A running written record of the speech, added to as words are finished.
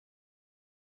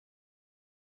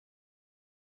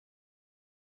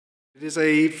It is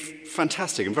a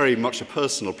fantastic and very much a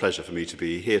personal pleasure for me to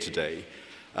be here today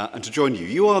and to join you.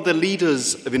 You are the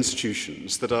leaders of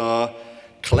institutions that are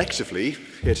collectively,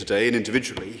 here today and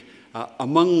individually,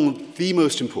 among the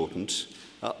most important,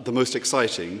 the most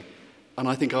exciting, and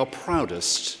I think our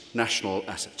proudest national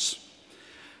assets.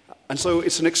 And so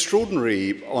it's an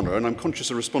extraordinary honour, and I'm conscious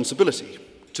of responsibility,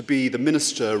 to be the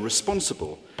minister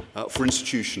responsible for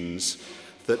institutions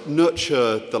that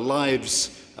nurture the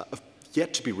lives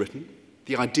yet to be written,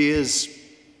 the ideas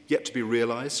yet to be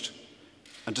realised,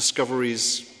 and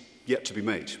discoveries yet to be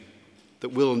made, that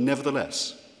will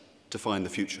nevertheless define the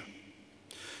future.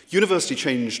 University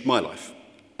changed my life,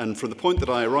 and from the point that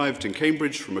I arrived in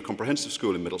Cambridge from a comprehensive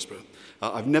school in Middlesbrough,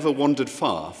 I've never wandered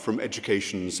far from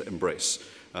education's embrace,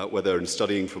 whether in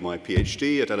studying for my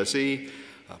PhD at LSE,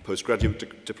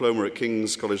 postgraduate diploma at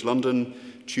King's College London,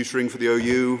 tutoring for the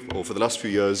OU, or for the last few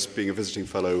years being a visiting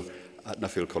fellow at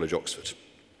Nuffield College, Oxford.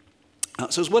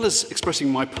 So as well as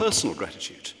expressing my personal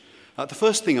gratitude, the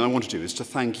first thing I want to do is to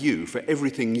thank you for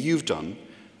everything you've done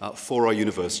for our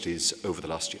universities over the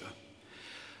last year.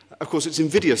 Of course, it's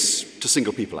invidious to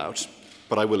single people out,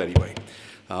 but I will anyway.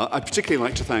 I'd particularly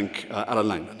like to thank Alan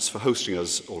Langlands for hosting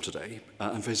us all today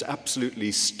and for his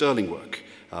absolutely sterling work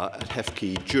at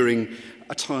HEFCE during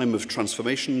a time of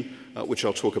transformation, which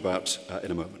I'll talk about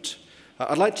in a moment.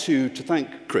 I'd like to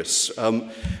thank Chris,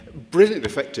 brilliantly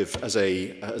effective as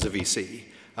a VC,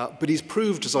 but he's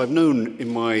proved, as I've known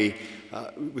in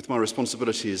with my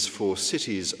responsibilities for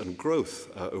cities and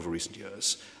growth over recent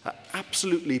years,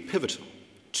 absolutely pivotal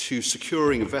to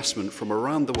securing investment from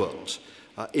around the world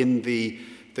in the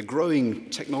growing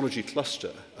technology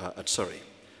cluster at Surrey.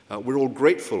 We're all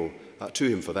grateful to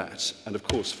him for that, and of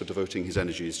course for devoting his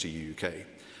energies to UUK.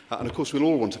 And of course, we'll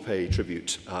all want to pay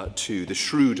tribute to the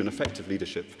shrewd and effective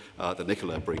leadership that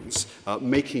Nicola brings,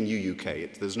 making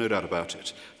UUK, there's no doubt about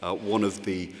it, one of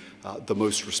the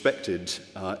most respected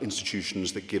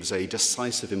institutions that gives a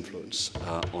decisive influence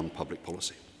on public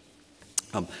policy.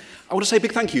 I want to say a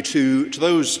big thank you to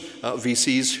those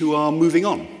VCs who are moving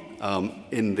on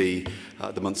in the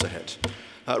months ahead.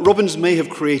 Robbins may have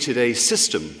created a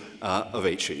system of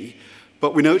HE,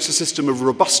 but we know it's a system of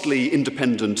robustly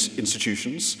independent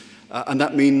institutions, and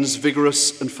that means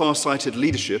vigorous and far-sighted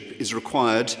leadership is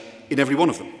required in every one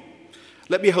of them.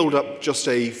 Let me hold up just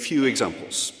a few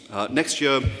examples. Next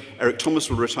year, Eric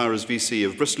Thomas will retire as VC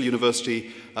of Bristol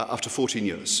University after 14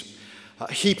 years.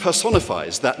 He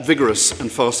personifies that vigorous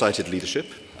and far-sighted leadership.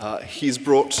 He's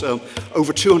brought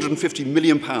over £250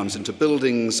 million into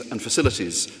buildings and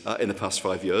facilities in the past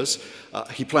 5 years.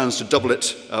 He plans to double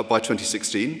it by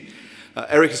 2016.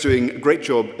 Eric is doing a great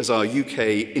job as our UK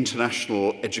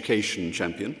international education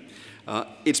champion.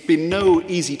 It's been no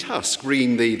easy task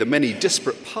bringing the many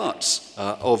disparate parts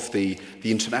of the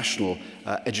international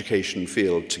education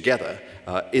field together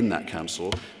in that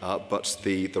council, but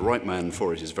the right man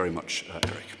for it is very much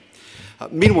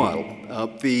Eric.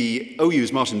 Meanwhile, the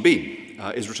OU's Martin Bean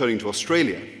is returning to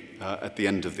Australia at the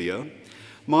end of the year.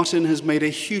 Martin has made a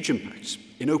huge impact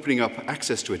in opening up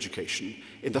access to education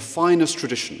in the finest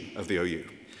tradition of the OU.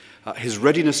 His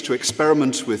readiness to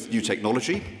experiment with new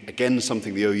technology, again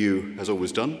something the OU has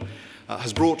always done,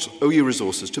 has brought OU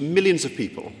resources to millions of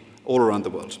people all around the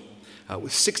world.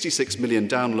 With 66 million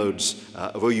downloads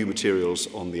of OU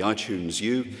materials on the iTunes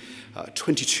U,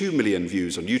 22 million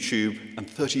views on YouTube, and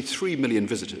 33 million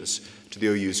visitors to the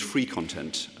OU's free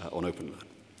content on OpenLearn.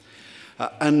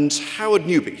 And Howard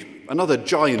Newby, another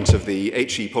giant of the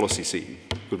HE policy scene,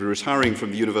 will be retiring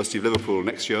from the University of Liverpool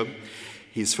next year.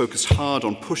 He's focused hard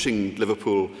on pushing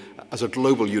Liverpool as a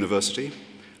global university.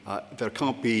 There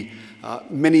can't be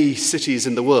many cities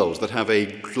in the world that have a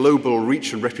global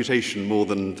reach and reputation more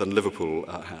than Liverpool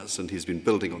has, and he's been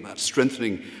building on that,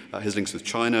 strengthening his links with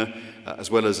China, as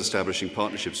well as establishing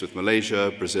partnerships with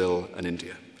Malaysia, Brazil, and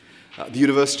India. The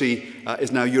university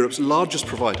is now Europe's largest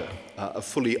provider of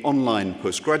fully online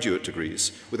postgraduate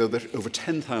degrees, with over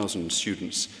 10,000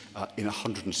 students in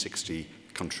 160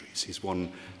 countries. He's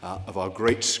one of our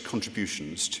great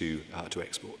contributions to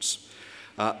exports.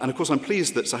 And of course, I'm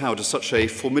pleased that Sir Howard has such a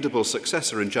formidable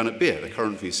successor in Janet Beer, the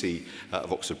current VC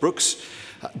of Oxford Brookes.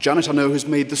 Janet, I know, has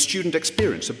made the student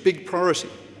experience a big priority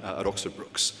at Oxford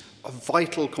Brookes, a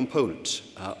vital component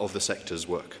of the sector's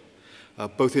work.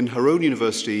 Both in her own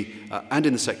university and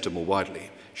in the sector more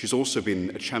widely, she's also been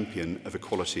a champion of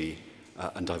equality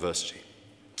and diversity.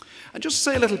 And just to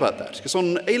say a little about that, because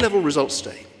on A-level results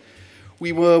day,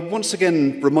 we were once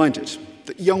again reminded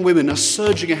that young women are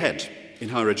surging ahead in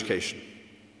higher education.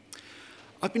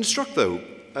 I've been struck, though,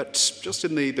 just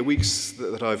in the weeks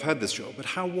that I've had this job, at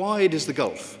how wide is the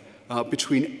gulf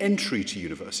between entry to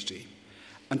university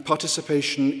and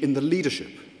participation in the leadership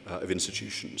of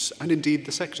institutions, and indeed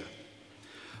the sector.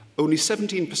 Only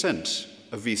 17%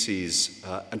 of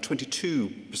VCs and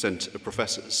 22% of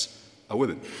professors are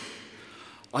women.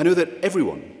 I know that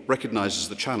everyone recognises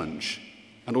the challenge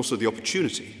and also the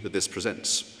opportunity that this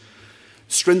presents.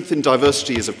 Strength in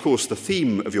diversity is, of course, the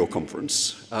theme of your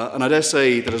conference, and I dare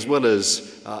say that as well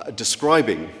as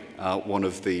describing one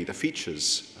of the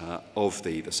features of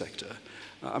the sector,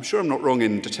 I'm sure I'm not wrong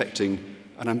in detecting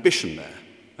an ambition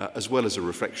there, as well as a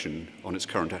reflection on its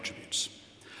current attributes.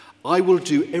 I will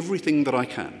do everything that I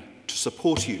can to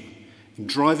support you in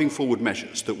driving forward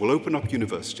measures that will open up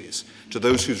universities to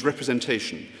those whose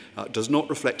representation does not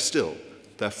reflect still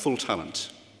their full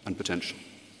talent and potential.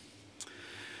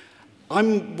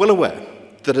 I'm well aware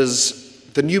that as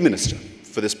the new minister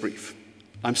for this brief,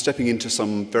 I'm stepping into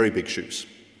some very big shoes.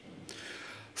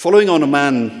 Following on a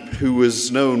man who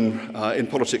was known in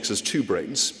politics as two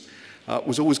brains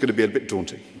was always going to be a bit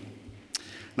daunting.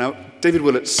 Now, David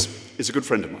Willetts is a good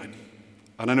friend of mine,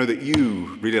 and I know that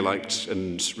you really liked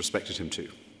and respected him too.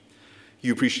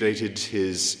 You appreciated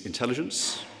his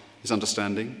intelligence, his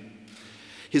understanding,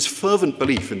 his fervent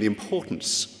belief in the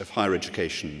importance of higher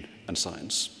education and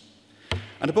science,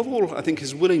 and above all, I think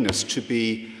his willingness to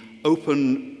be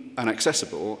open and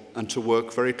accessible and to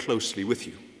work very closely with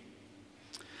you.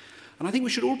 And I think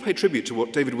we should all pay tribute to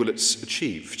what David Willetts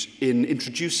achieved in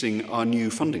introducing our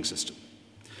new funding system.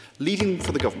 Leading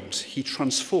for the government, he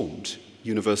transformed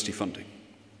university funding.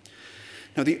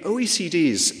 Now, the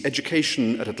OECD's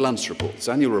Education at a Glance report, this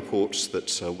annual report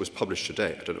that was published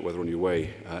today, I don't know whether on your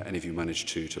way any of you managed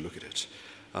to look at it,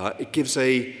 it gives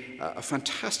a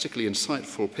fantastically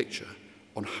insightful picture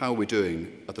on how we're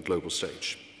doing at the global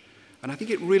stage. And I think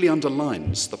it really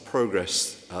underlines the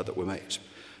progress that we're made.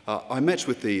 I met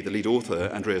with the lead author,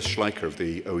 Andreas Schleicher of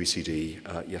the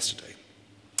OECD, yesterday.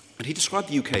 And he described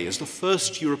the UK as the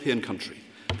first European country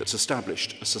that's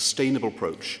established a sustainable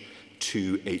approach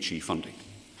to HE funding.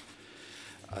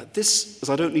 This, as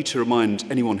I don't need to remind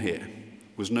anyone here,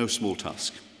 was no small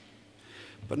task.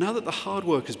 But now that the hard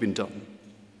work has been done,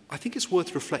 I think it's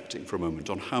worth reflecting for a moment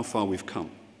on how far we've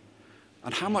come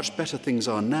and how much better things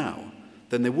are now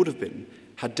than they would have been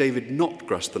had David not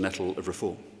grasped the nettle of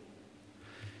reform.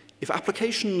 If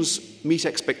applications meet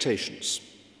expectations,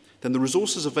 then the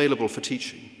resources available for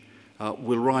teaching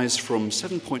will rise from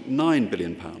 £7.9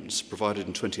 billion provided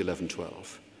in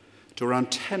 2011-12 to around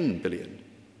 £10 billion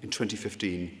in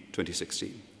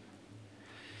 2015-2016.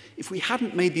 If we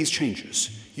hadn't made these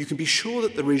changes, you can be sure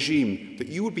that the regime that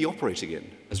you would be operating in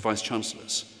as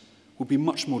Vice-Chancellors would be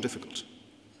much more difficult.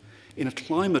 In a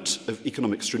climate of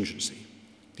economic stringency,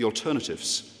 the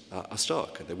alternatives are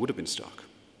stark, and they would have been stark.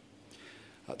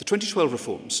 The 2012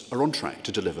 reforms are on track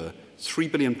to deliver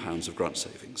 £3 billion of grant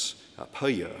savings per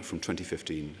year from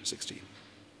 2015-16.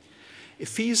 If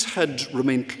fees had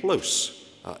remained close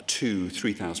to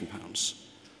 £3,000,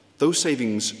 those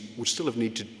savings would still have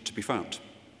needed to be found.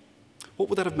 What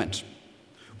would that have meant?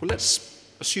 Well, let's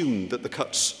assume that the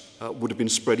cuts would have been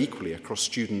spread equally across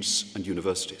students and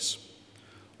universities.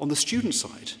 On the student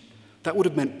side, that would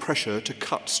have meant pressure to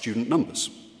cut student numbers.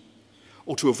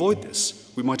 Or to avoid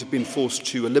this, we might have been forced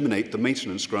to eliminate the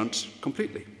maintenance grant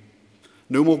completely.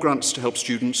 No more grants to help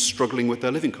students struggling with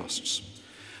their living costs.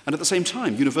 And at the same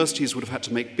time, universities would have had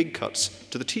to make big cuts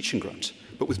to the teaching grant,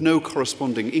 but with no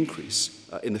corresponding increase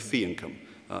in the fee income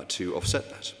to offset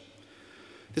that.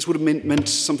 This would have meant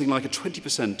something like a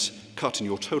 20% cut in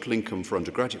your total income for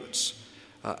undergraduates,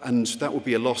 and that would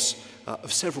be a loss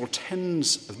of several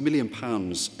tens of £1 million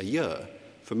a year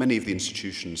for many of the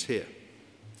institutions here.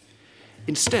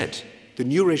 Instead, the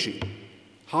new regime,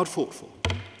 hard fought for,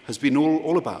 has been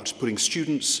all about putting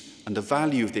students and the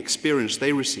value of the experience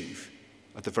they receive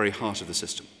at the very heart of the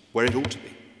system, where it ought to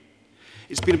be.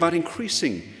 It's been about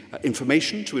increasing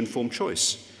information to inform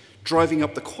choice, driving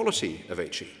up the quality of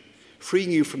HE,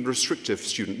 freeing you from restrictive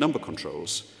student number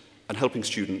controls, and helping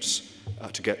students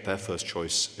to get their first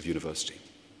choice of university.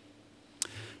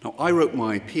 Now, I wrote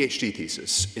my PhD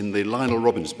thesis in the Lionel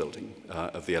Robbins building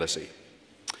of the LSE.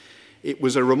 It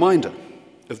was a reminder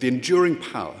of the enduring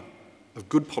power of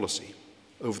good policy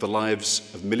over the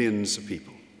lives of millions of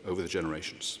people over the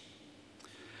generations.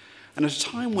 And at a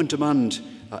time when demand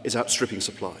is outstripping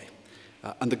supply,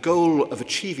 and the goal of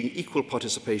achieving equal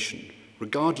participation,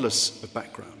 regardless of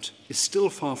background, is still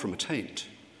far from attained,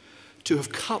 to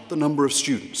have cut the number of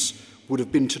students would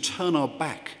have been to turn our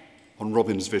back on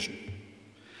Robbins' vision,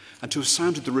 and to have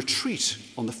sounded the retreat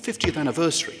on the 50th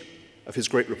anniversary of his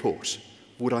great report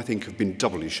would, I think, have been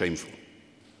doubly shameful.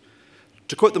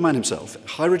 To quote the man himself,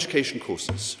 higher education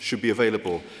courses should be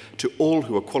available to all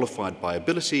who are qualified by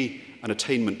ability and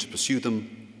attainment to pursue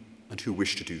them and who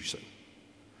wish to do so.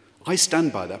 I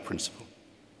stand by that principle.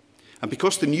 And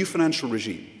because the new financial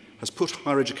regime has put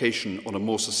higher education on a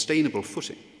more sustainable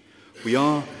footing, we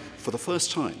are, for the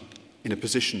first time, in a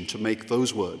position to make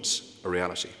those words a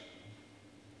reality.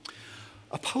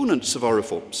 Opponents of our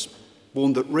reforms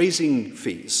warned that raising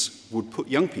fees would put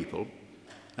young people,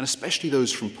 and especially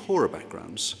those from poorer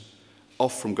backgrounds,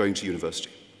 off from going to university.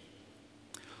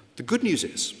 The good news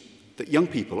is that young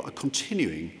people are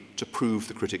continuing to prove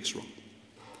the critics wrong.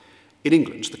 In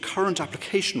England, the current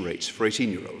application rate for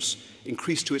 18-year-olds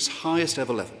increased to its highest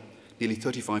ever level, nearly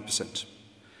 35%.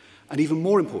 And even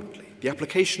more importantly, the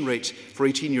application rate for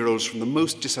 18-year-olds from the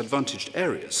most disadvantaged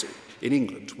areas in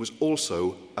England was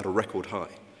also at a record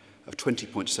high of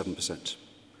 20.7%.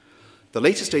 The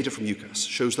latest data from UCAS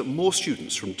shows that more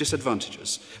students from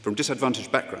disadvantaged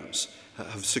backgrounds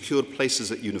have secured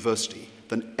places at university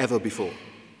than ever before.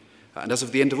 And as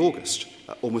of the end of August,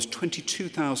 almost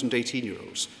 22,000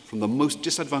 18-year-olds from the most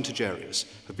disadvantaged areas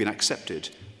have been accepted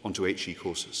onto HE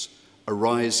courses, a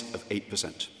rise of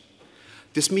 8%.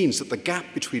 This means that the gap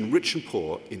between rich and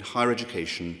poor in higher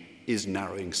education is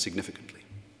narrowing significantly.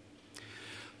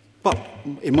 But,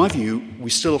 in my view, we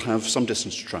still have some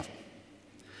distance to travel.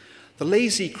 The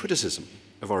lazy criticism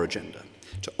of our agenda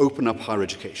to open up higher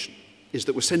education is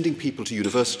that we're sending people to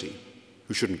university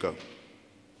who shouldn't go.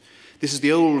 This is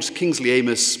the old Kingsley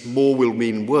Amis more will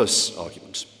mean worse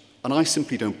argument, and I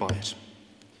simply don't buy it.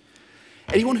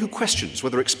 Anyone who questions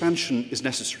whether expansion is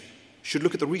necessary should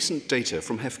look at the recent data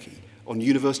from HEFCE on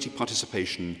university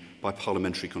participation by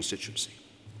parliamentary constituency.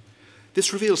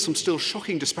 This reveals some still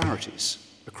shocking disparities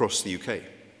across the UK.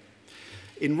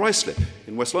 In Ruislip,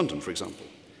 in West London, for example,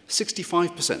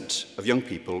 65% of young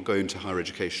people go into higher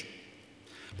education.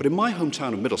 But in my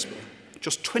hometown of Middlesbrough,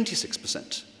 just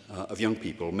 26% of young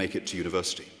people make it to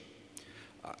university.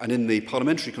 And in the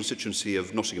parliamentary constituency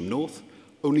of Nottingham North,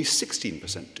 only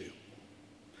 16% do.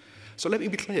 So let me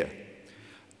be clear.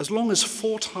 As long as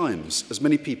 4 times as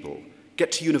many people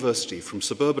get to university from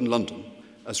suburban London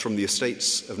as from the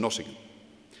estates of Nottingham,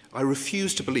 I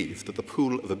refuse to believe that the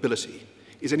pool of ability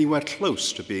is anywhere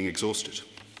close to being exhausted.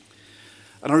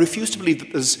 And I refuse to believe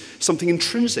that there's something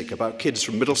intrinsic about kids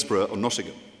from Middlesbrough or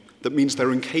Nottingham that means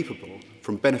they're incapable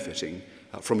from benefiting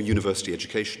from a university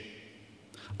education.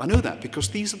 I know that because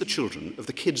these are the children of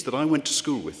the kids that I went to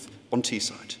school with on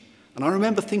Teesside. And I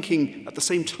remember thinking at the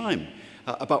same time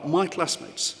about my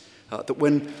classmates, that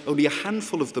when only a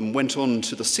handful of them went on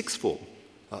to the 6th form,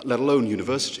 let alone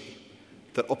university,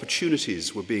 that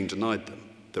opportunities were being denied them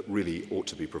that really ought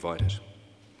to be provided.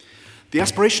 The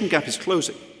aspiration gap is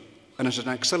closing, and at an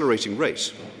accelerating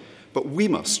rate, but we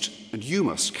must, and you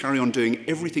must, carry on doing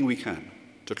everything we can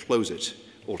to close it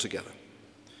altogether.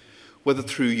 Whether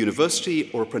through university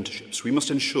or apprenticeships, we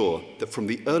must ensure that from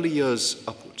the early years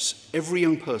upwards, every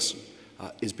young person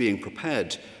is being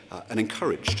prepared and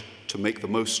encouraged to make the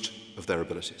most of their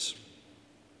abilities.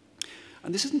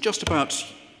 And this isn't just about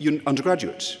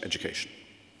undergraduate education.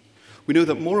 We know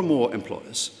that more and more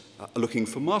employers are looking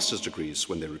for master's degrees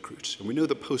when they recruit, and we know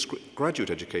that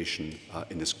postgraduate education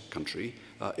in this country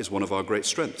is one of our great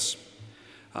strengths.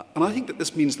 And I think that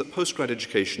this means that postgrad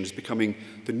education is becoming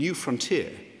the new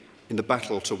frontier in the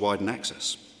battle to widen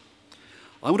access.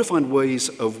 I want to find ways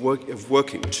of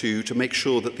working to make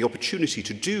sure that the opportunity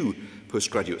to do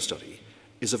postgraduate study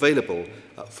is available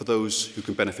for those who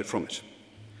can benefit from it,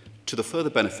 to the further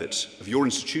benefit of your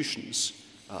institutions,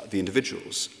 the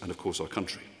individuals, and of course our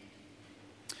country.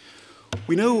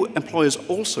 We know employers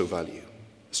also value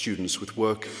students with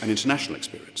work and international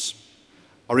experience.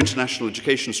 Our international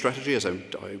education strategy, as I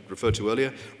referred to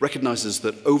earlier, recognises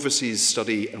that overseas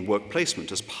study and work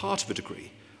placement as part of a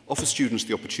degree offers students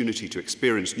the opportunity to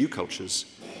experience new cultures,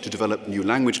 to develop new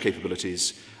language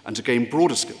capabilities, and to gain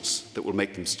broader skills that will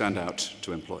make them stand out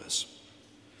to employers.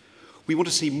 We want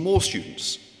to see more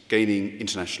students gaining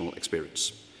international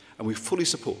experience, and we fully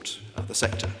support the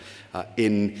sector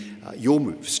in your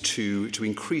moves to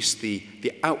increase the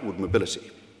outward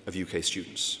mobility of UK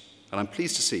students. And I'm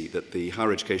pleased to see that the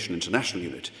Higher Education International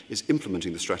Unit is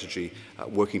implementing the strategy,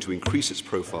 working to increase its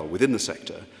profile within the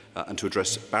sector and to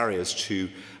address barriers to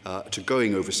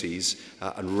going overseas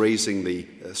and raising the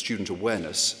student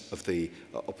awareness of the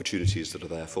opportunities that are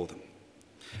there for them.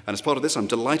 And as part of this, I'm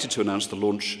delighted to announce the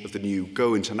launch of the new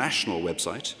Go International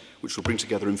website, which will bring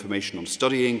together information on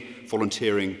studying,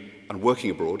 volunteering, and working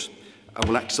abroad, and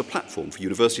will act as a platform for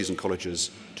universities and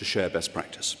colleges to share best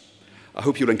practice. I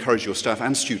hope you'll encourage your staff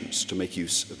and students to make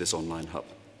use of this online hub.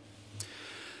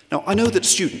 Now, I know that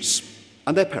students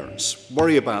and their parents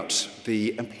worry about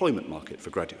the employment market for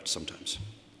graduates sometimes.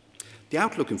 The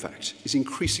outlook, in fact, is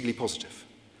increasingly positive.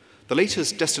 The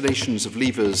latest Destinations of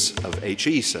Leavers of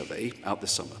HE survey out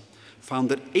this summer found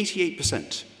that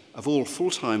 88% of all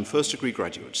full-time first-degree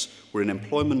graduates were in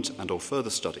employment and/or further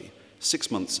study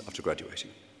 6 months after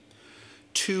graduating.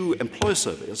 2 employer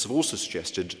surveys have also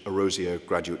suggested a rosier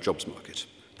graduate jobs market.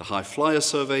 The High Flyer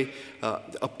survey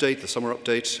the summer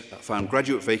update, found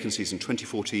graduate vacancies in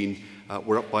 2014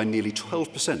 were up by nearly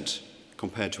 12%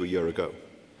 compared to a year ago.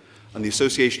 And the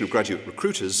Association of Graduate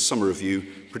Recruiters' summer review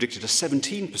predicted a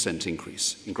 17%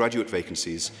 increase in graduate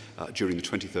vacancies during the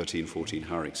 2013-14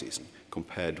 hiring season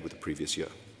compared with the previous year.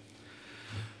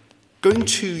 Going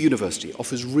to university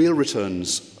offers real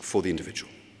returns for the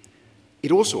individual.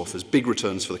 It also offers big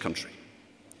returns for the country.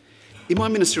 In my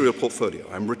ministerial portfolio,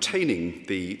 I'm retaining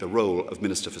the role of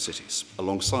Minister for Cities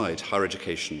alongside higher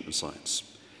education and science.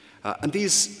 And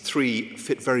these 3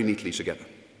 fit very neatly together.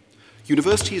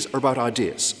 Universities are about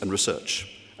ideas and research,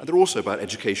 and they're also about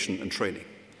education and training.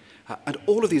 And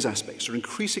all of these aspects are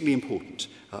increasingly important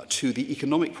to the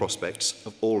economic prospects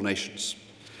of all nations.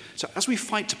 So as we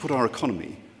fight to put our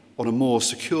economy on a more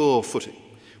secure footing,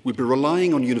 we'll be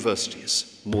relying on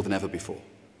universities more than ever before.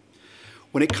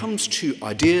 When it comes to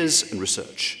ideas and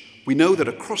research, we know that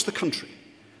across the country,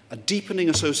 a deepening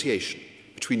association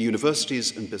between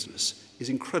universities and business is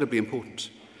incredibly important,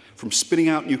 from spinning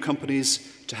out new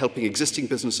companies to helping existing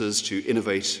businesses to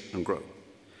innovate and grow.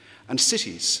 And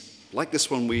cities, like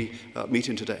this one we meet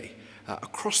in today,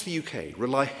 across the UK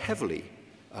rely heavily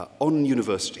on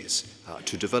universities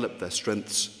to develop their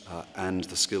strengths and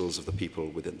the skills of the people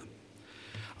within them.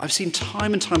 I've seen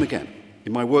time and time again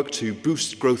in my work to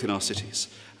boost growth in our cities,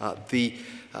 the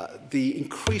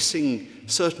increasing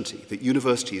certainty that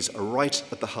universities are right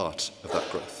at the heart of that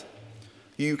growth.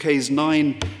 The UK's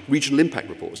 9 regional impact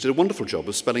reports did a wonderful job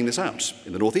of spelling this out.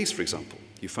 In the North East, for example,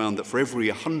 you found that for every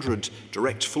 100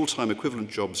 direct full-time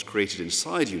equivalent jobs created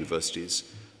inside universities,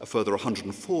 a further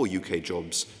 104 UK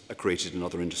jobs are created in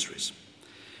other industries.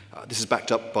 This is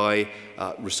backed up by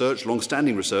research,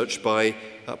 long-standing research, by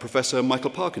Professor Michael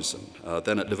Parkinson,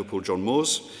 then at Liverpool John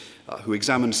Moores, who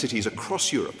examined cities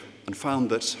across Europe and found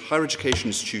that higher education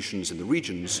institutions in the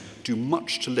regions do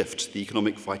much to lift the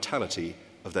economic vitality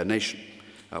of their nation.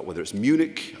 Whether it's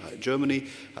Munich, Germany,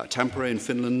 Tampere in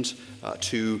Finland,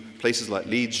 to places like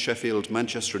Leeds, Sheffield,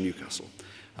 Manchester and Newcastle.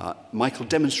 Michael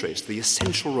demonstrates the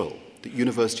essential role that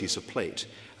universities have played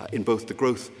in both the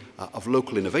growth of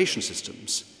local innovation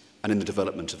systems and in the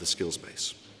development of the skills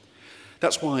base.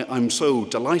 That's why I'm so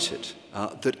delighted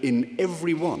that in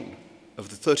every one of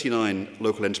the 39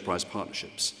 local enterprise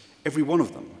partnerships, every one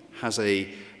of them has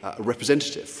a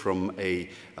representative from a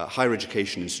higher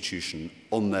education institution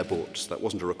on their boards. That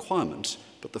wasn't a requirement,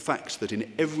 but the fact that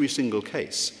in every single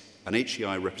case an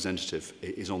HEI representative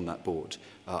is on that board,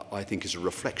 I think is a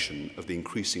reflection of the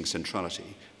increasing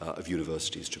centrality of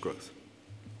universities to growth.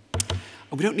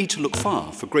 And we don't need to look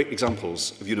far for great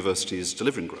examples of universities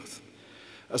delivering growth.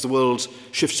 As the world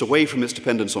shifts away from its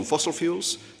dependence on fossil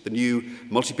fuels, the new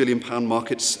multi-billion-pound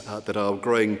markets that are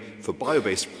growing for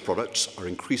bio-based products are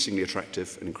increasingly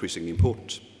attractive and increasingly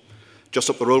important. Just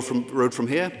up the road from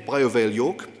here, BioVale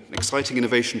York, an exciting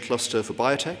innovation cluster for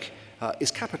biotech,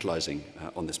 is capitalising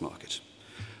on this market.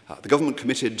 The government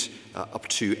committed up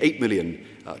to £8 million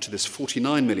to this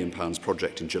 £49 million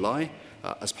project in July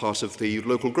as part of the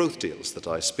local growth deals that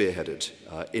I spearheaded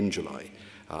in July.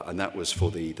 And that was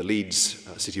for the Leeds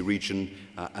City region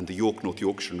and the York, North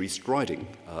Yorkshire and East Riding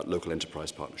local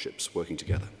enterprise partnerships working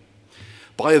together.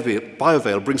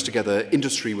 BioVale brings together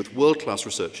industry with world-class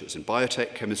researchers in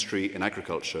biotech, chemistry and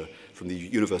agriculture from the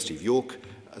University of York,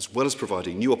 as well as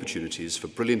providing new opportunities for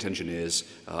brilliant engineers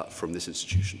from this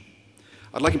institution.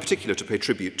 I'd like in particular to pay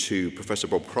tribute to Professor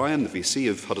Bob Cryan, the VC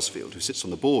of Huddersfield, who sits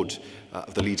on the board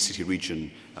of the Leeds City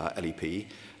Region LEP,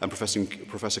 and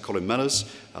Professor Colin Mellors,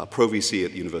 Pro-VC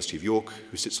at the University of York,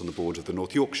 who sits on the board of the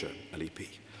North Yorkshire LEP.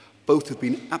 Both have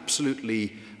been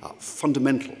absolutely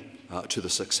fundamental to the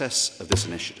success of this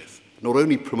initiative, not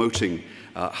only promoting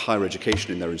higher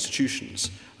education in their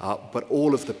institutions, but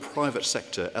all of the private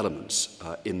sector elements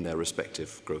in their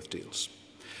respective growth deals.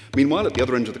 Meanwhile, at the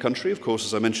other end of the country, of course,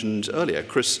 as I mentioned earlier,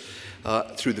 Chris,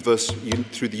 through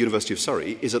the University of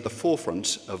Surrey, is at the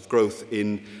forefront of growth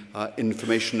in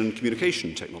information and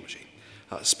communication technology,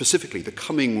 specifically the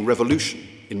coming revolution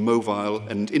in mobile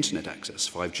and internet access,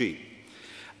 5G.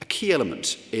 A key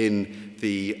element in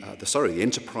the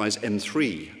Enterprise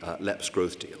M3 LEPS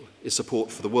growth deal is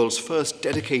support for the world's first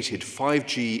dedicated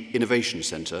 5G innovation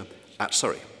centre at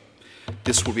Surrey.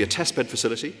 This will be a testbed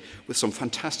facility with some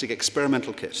fantastic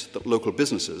experimental kit that local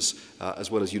businesses,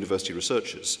 as well as university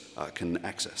researchers, can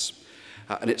access.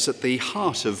 And it's at the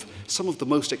heart of some of the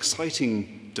most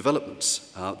exciting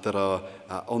developments that are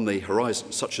on the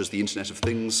horizon, such as the Internet of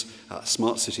Things,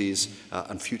 smart cities,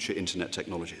 and future internet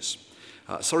technologies.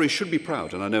 Surrey should be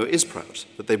proud, and I know is proud,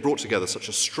 that they brought together such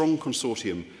a strong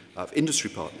consortium of industry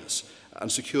partners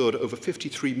and secured over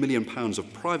 £53 million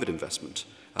of private investment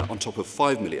on top of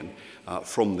 £5 million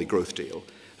from the growth deal,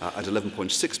 and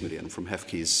 11.6 million from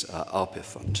HEFCI's RPIF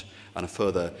fund, and a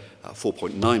further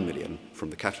 4.9 million from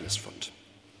the Catalyst Fund.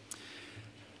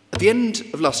 At the end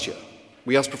of last year,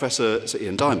 we asked Professor Sir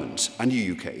Ian Diamond and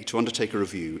UUK to undertake a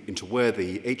review into where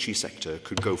the HE sector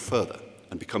could go further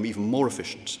and become even more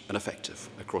efficient and effective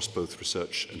across both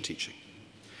research and teaching.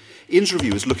 Ian's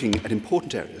review is looking at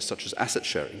important areas such as asset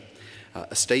sharing,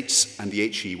 estates, and the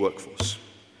HE workforce.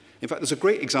 In fact, there's a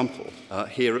great example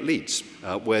here at Leeds,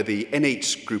 where the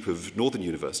N8 group of northern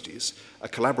universities are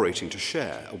collaborating to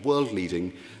share a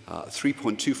world-leading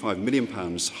 £3.25 million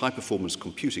high-performance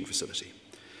computing facility.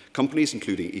 Companies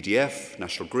including EDF,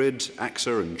 National Grid,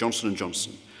 AXA, and Johnson &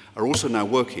 Johnson are also now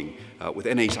working with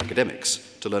N8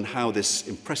 academics to learn how this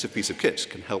impressive piece of kit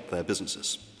can help their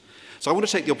businesses. So I want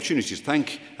to take the opportunity to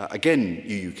thank, again,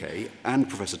 UUK and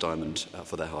Professor Diamond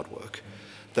for their hard work.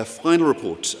 Their final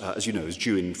report, as you know, is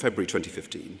due in February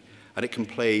 2015, and it can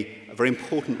play a very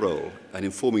important role in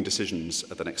informing decisions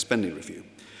at the next spending review,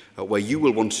 where you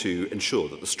will want to ensure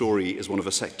that the story is one of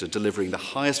a sector delivering the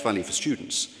highest value for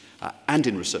students and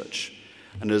in research.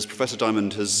 And as Professor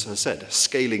Diamond has said,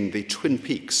 scaling the twin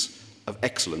peaks of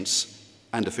excellence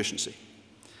and efficiency.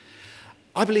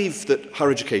 I believe that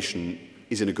higher education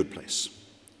is in a good place.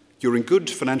 You're in good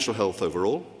financial health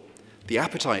overall, the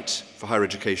appetite for higher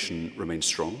education remains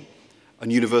strong,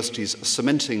 and universities are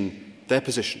cementing their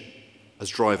position as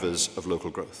drivers of local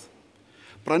growth.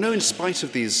 But I know in spite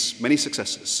of these many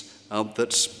successes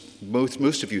that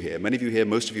most of you here, many of you here,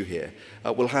 most of you here,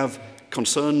 will have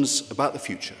concerns about the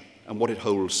future and what it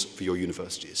holds for your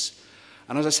universities.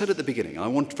 And as I said at the beginning, I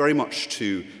want very much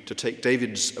to take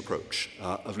David's approach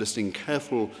of listening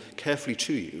carefully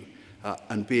to you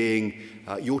and being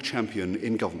your champion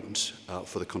in government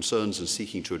for the concerns and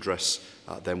seeking to address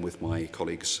them with my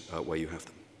colleagues where you have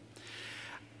them.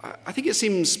 I think it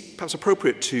seems perhaps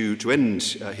appropriate to end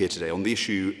here today on the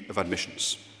issue of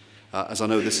admissions, as I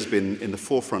know this has been in the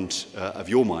forefront of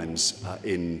your minds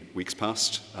in weeks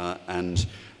past, and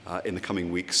in the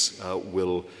coming weeks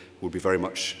will be very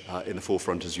much in the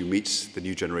forefront as you meet the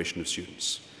new generation of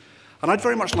students. And I'd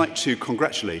very much like to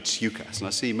congratulate UCAS, and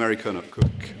I see Mary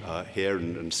Kernock-Cook here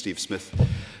and Steve Smith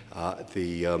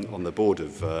on the board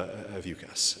of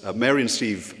UCAS. Mary and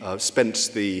Steve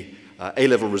spent the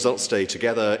A-level results day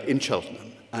together in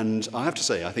Cheltenham, and I have to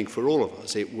say, I think for all of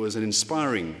us, it was an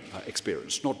inspiring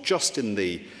experience, not just in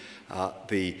the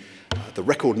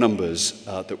record numbers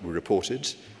that were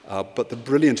reported, but the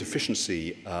brilliant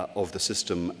efficiency of the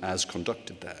system as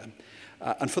conducted there.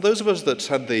 And for those of us that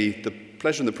had the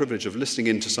pleasure and the privilege of listening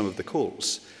in to some of the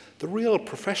calls, the real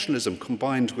professionalism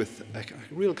combined with a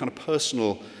real kind of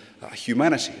personal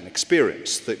humanity and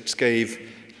experience that gave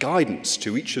guidance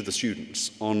to each of the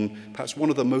students on perhaps one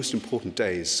of the most important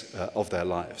days of their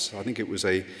lives. So I think it was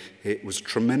a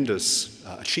tremendous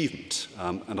achievement,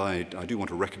 and I do want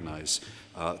to recognise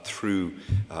through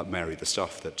Mary the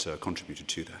staff that contributed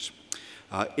to that.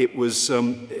 It was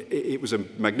a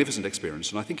magnificent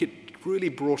experience, and I think it really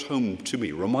brought home to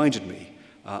me, reminded me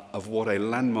of what a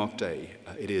landmark day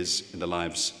it is in the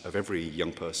lives of every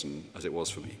young person, as it was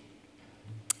for me.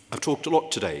 I've talked a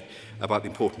lot today about the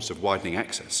importance of widening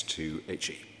access to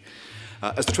HE.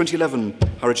 As the 2011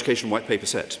 Higher Education White Paper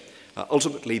said,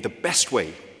 ultimately the best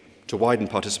way to widen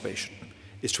participation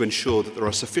is to ensure that there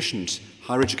are sufficient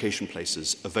higher education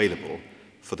places available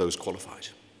for those qualified.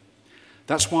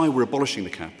 That's why we're abolishing the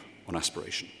cap on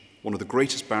aspiration, one of the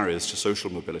greatest barriers to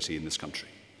social mobility in this country.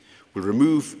 We'll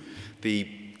remove the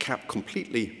cap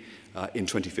completely in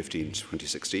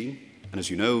 2015-2016, and as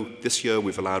you know, this year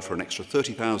we've allowed for an extra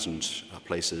 30,000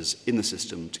 places in the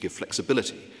system to give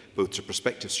flexibility both to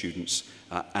prospective students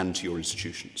and to your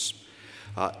institutions.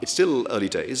 It's still early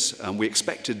days, and we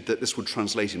expected that this would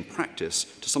translate in practice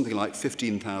to something like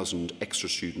 15,000 extra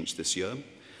students this year.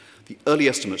 The early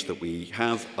estimates that we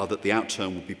have are that the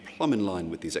outturn will be plumb in line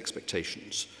with these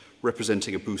expectations,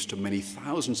 representing a boost to many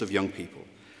thousands of young people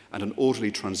and an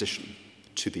orderly transition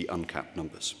to the uncapped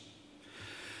numbers.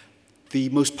 The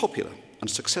most popular and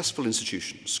successful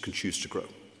institutions can choose to grow.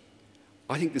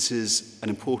 I think this is an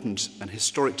important and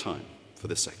historic time for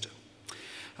this sector.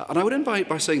 And I would end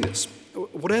by saying this.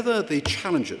 Whatever the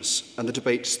challenges and the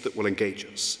debates that will engage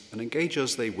us, and engage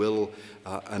us they will,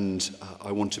 and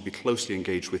I want to be closely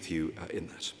engaged with you in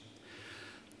that.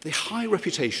 The high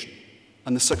reputation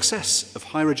and the success of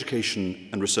higher education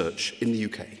and research in the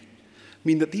UK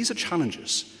mean that these are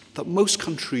challenges that most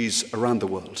countries around the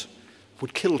world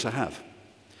would kill to have.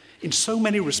 In so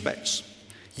many respects,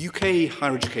 UK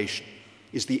higher education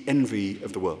is the envy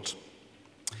of the world.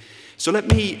 So let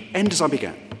me end as I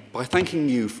began, by thanking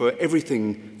you for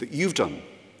everything that you've done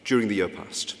during the year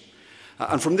past.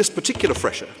 And from this particular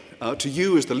fresher, to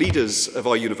you as the leaders of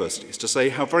our universities, to say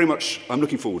how very much I'm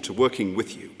looking forward to working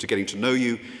with you, to getting to know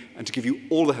you, and to give you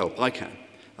all the help I can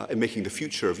in making the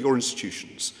future of your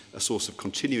institutions a source of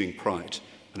continuing pride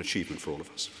and achievement for all of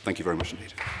us. Thank you very much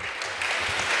indeed.